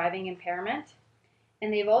have driving impairment.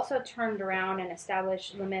 And they've also turned around and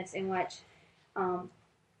established limits in which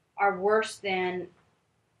are worse than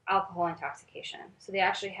alcohol intoxication. So they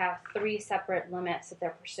actually have 3 separate limits that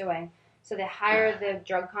they're pursuing. So the higher the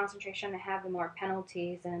drug concentration they have, the more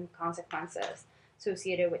penalties and consequences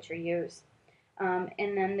associated with your use.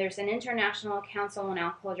 And then there's an International Council on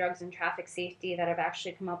Alcohol, Drugs, and Traffic Safety that have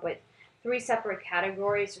actually come up with 3 separate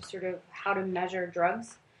categories of sort of how to measure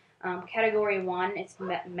drugs. Category 1 is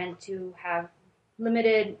meant to have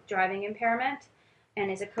limited driving impairment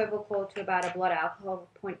and is equivocal to about a blood alcohol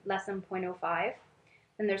less than 0.05.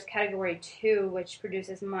 Then there's Category 2, which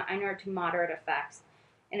produces minor to moderate effects,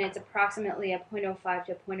 and it's approximately a 0.05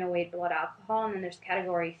 to 0.08 blood alcohol. And then there's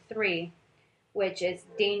Category 3, which is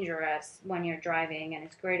dangerous when you're driving, and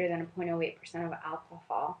it's greater than 0.08% of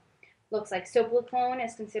alcohol. Looks like soplaclone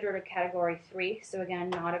is considered a category 3, so again,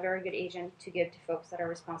 not a very good agent to give to folks that are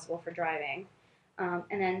responsible for driving.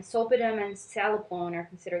 And then sulpidem and citalopram are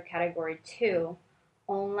considered category 2,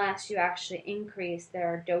 unless you actually increase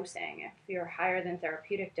their dosing. If you're higher than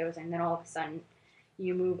therapeutic dosing, then all of a sudden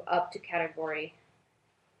you move up a category.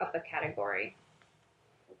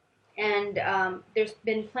 And there's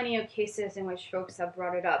been plenty of cases in which folks have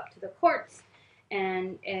brought it up to the courts,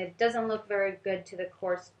 and it doesn't look very good to the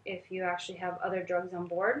courts if you actually have other drugs on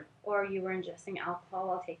board or you were ingesting alcohol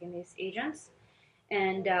while taking these agents.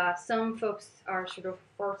 And some folks are sort of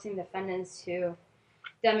forcing defendants to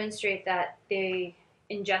demonstrate that they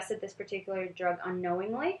ingested this particular drug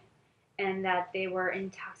unknowingly and that they were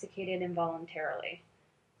intoxicated involuntarily.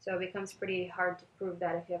 So it becomes pretty hard to prove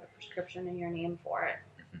that if you have a prescription in your name for it.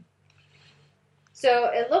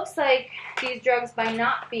 So it looks like these drugs might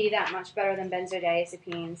not be that much better than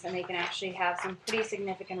benzodiazepines, and they can actually have some pretty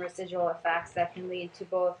significant residual effects that can lead to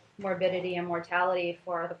both morbidity and mortality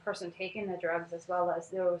for the person taking the drugs as well as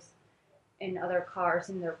those in other cars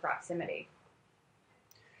in their proximity.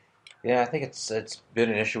 Yeah, I think it's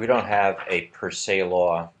been an issue. We don't have a per se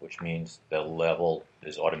law, which means the level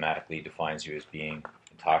is automatically defines you as being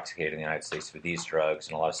intoxicated in the United States for these drugs,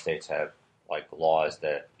 and a lot of states have like laws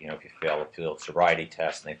that, you know, if you fail a field sobriety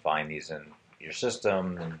test and they find these in your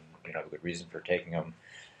system and you have a good reason for taking them,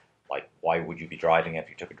 like why would you be driving if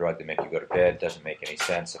you took a drug to make you go to bed? Doesn't make any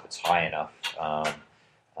sense if it's high enough.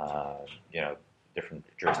 Different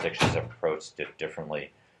jurisdictions have approached it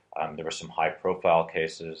differently. There were some high-profile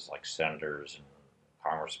cases like senators and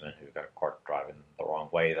congressmen who got caught driving the wrong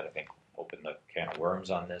way that I think opened the can of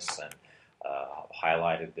worms on this and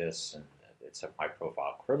highlighted this. And it's some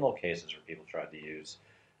high-profile criminal cases where people tried to use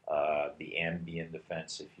the Ambien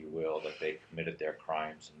defense, if you will, that they committed their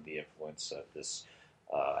crimes and the influence of this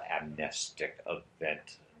amnestic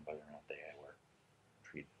event, and whether or not they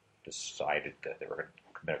were decided that they were going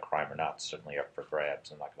to commit a crime or not, certainly up for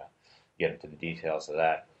grabs. I'm not going to get into the details of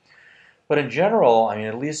that. But in general, I mean,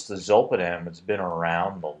 at least the zolpidem, it's been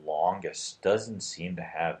around the longest, doesn't seem to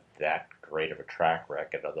have that great of a track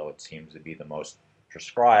record, although it seems to be the most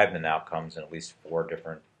prescribed, and now comes in at least 4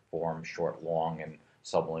 different forms: short, long, and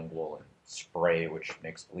sublingual, and spray, which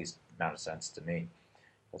makes the least amount of sense to me.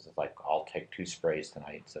 Because it's like, I'll take 2 sprays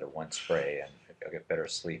tonight instead of 1 spray, and I'll get better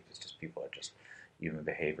sleep. It's just people are just, human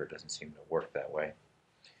behavior doesn't seem to work that way.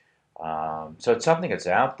 So it's something that's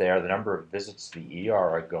out there. The number of visits to the ER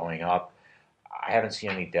are going up. I haven't seen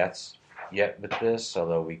any deaths yet with this,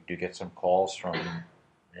 although we do get some calls from,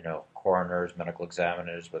 coroners, medical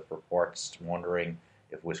examiners with reports wondering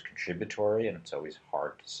if it was contributory, and it's always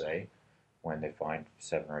hard to say when they find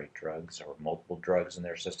 7 or 8 drugs or multiple drugs in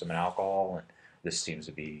their system and alcohol, and this seems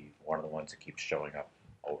to be one of the ones that keeps showing up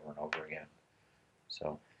over and over again.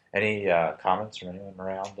 So, any comments from anyone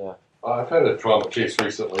around? I've had a trauma case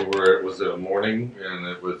recently where it was a morning, and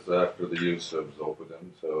it was after the use of zolpidem,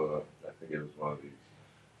 so I think it was one of these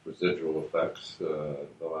residual effects,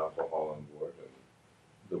 no alcohol on board, and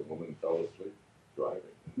the woman fell asleep driving.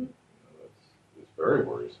 It's very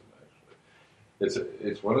worrisome, actually.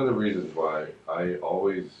 It's one of the reasons why I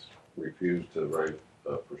always refuse to write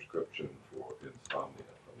a prescription for insomnia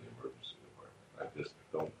from the emergency department. I just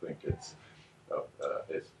don't think it's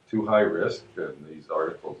too high risk, and these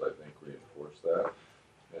articles, I think, reinforce that.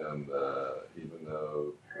 And even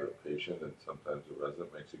though the patient and sometimes the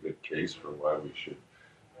resident makes a good case for why we should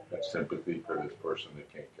have sympathy for this person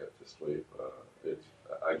that can't get to sleep,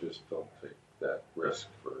 I just don't take that risk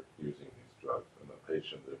for using these drugs in a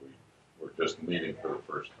patient that we're just meeting for the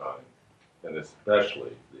first time, and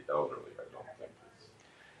especially the elderly. I don't think it's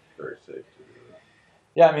very safe to do that.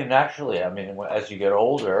 Yeah, I mean, naturally, as you get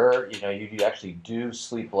older, you actually do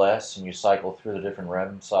sleep less, and you cycle through the different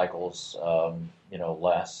REM cycles,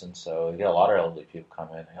 less, and so you get a lot of elderly people come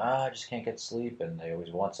in, I just can't get sleep, and they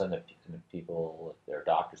always want some. People, their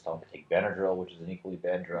doctors tell them to take Benadryl, which is an equally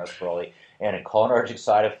bad drug for all the anticholinergic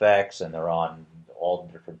side effects, and they're on all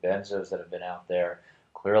the different benzos that have been out there.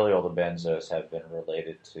 Clearly, all the benzos have been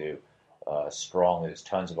related to strongly. There's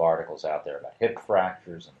tons of articles out there about hip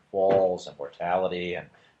fractures and falls and mortality and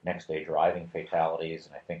next day driving fatalities,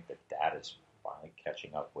 and I think that is finally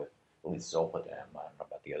catching up with at least zolpidem. I don't know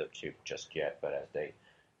about the other 2 just yet, but as they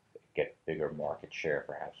get bigger market share,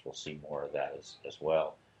 perhaps we'll see more of that as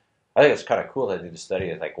well. I think it's kind of cool that they did a study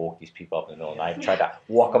that like woke these people up in the middle of the night and tried to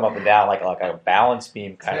walk them up and down like a balance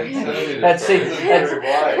beam kind of thing. And see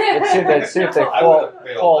if they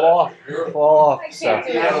fall off.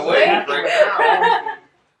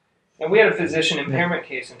 And we had a physician impairment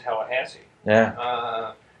case in Tallahassee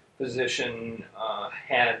Yeah. Physician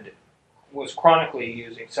was chronically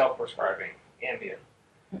using self-prescribing Ambien,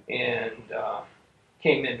 and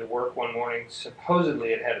came into work one morning.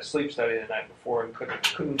 Supposedly, had a sleep study the night before and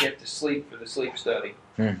couldn't get to sleep for the sleep study.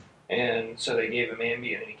 And so they gave him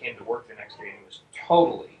Ambien, and he came to work the next day and he was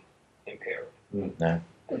totally impaired. Yeah.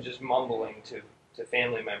 And just mumbling to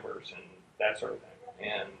family members and that sort of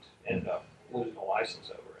thing, and ended up losing a license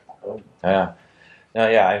over it. Yeah. No,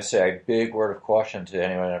 yeah, I say a big word of caution to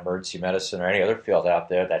anyone in emergency medicine or any other field out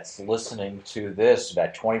there that's listening to this.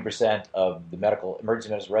 About 20% of the emergency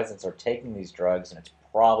medicine residents are taking these drugs, and it's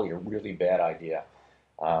probably a really bad idea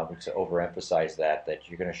to overemphasize that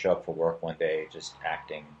you're going to show up for work one day just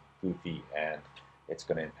acting goofy, and it's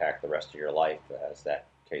going to impact the rest of your life, as that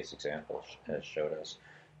case example has showed us.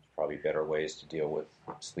 There's probably better ways to deal with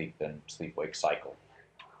sleep and sleep-wake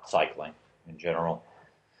cycling in general.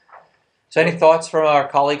 So any thoughts from our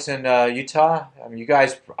colleagues in Utah? I mean, you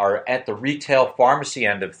guys are at the retail pharmacy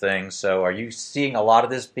end of things, so are you seeing a lot of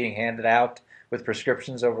this being handed out with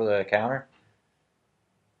prescriptions over the counter?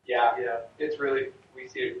 Yeah, we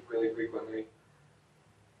see it really frequently.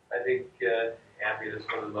 I think Ambien is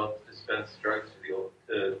one of the most dispensed drugs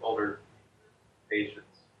to older patients.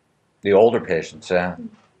 The older patients, yeah.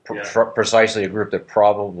 Yeah. Precisely a group that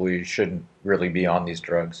probably shouldn't really be on these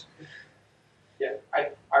drugs. Yeah,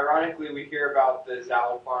 ironically, we hear about the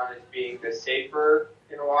Zaloplan as being the safer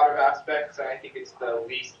in a lot of aspects, and I think it's the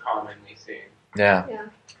least commonly seen. Yeah. Yeah.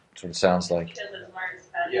 That's what it sounds like. Because it's more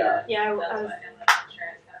expensive. Yeah. Yeah, That's I was- what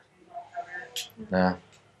insurance companies won't cover it. Yeah.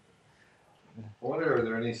 I wonder, are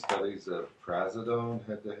there any studies of trazodone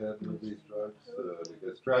head-to-head with these drugs?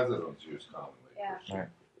 Because trazodone's used commonly. Yeah. Right.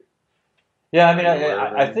 Yeah, I mean,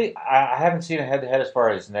 I think I haven't seen a head-to-head as far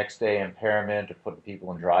as next-day impairment or putting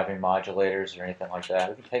people in driving modulators or anything like that.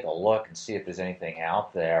 We can take a look and see if there's anything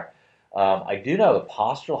out there. I do know the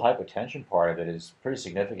postural hypotension part of it is pretty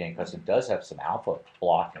significant because it does have some alpha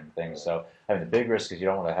blocking things. So, I mean, the big risk is you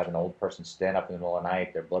don't want to have an old person stand up in the middle of the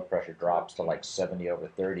night, their blood pressure drops to like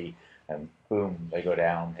 70/30, and boom, they go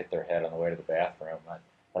down, hit their head on the way to the bathroom.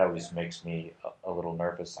 That always makes me a little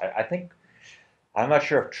nervous. I think, I'm not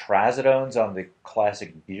sure if trazodone's on the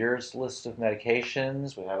classic Beers list of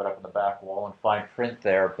medications. We have it up on the back wall in fine print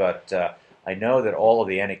there, but I know that all of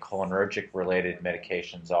the anticholinergic related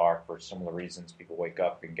medications are, for similar reasons. People wake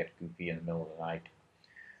up and get goofy in the middle of the night.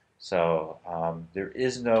 So there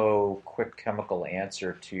is no quick chemical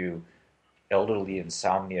answer to elderly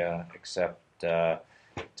insomnia, except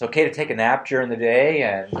it's okay to take a nap during the day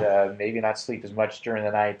and maybe not sleep as much during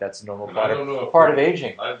the night. That's a normal And I don't know if part of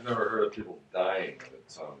aging. I've never heard of people dying of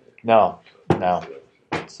insomnia. No.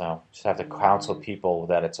 So just have to counsel people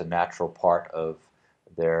that it's a natural part of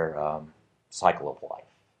their cycle of life.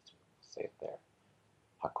 Say it there.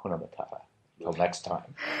 Hakuna Matata. Until next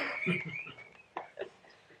time.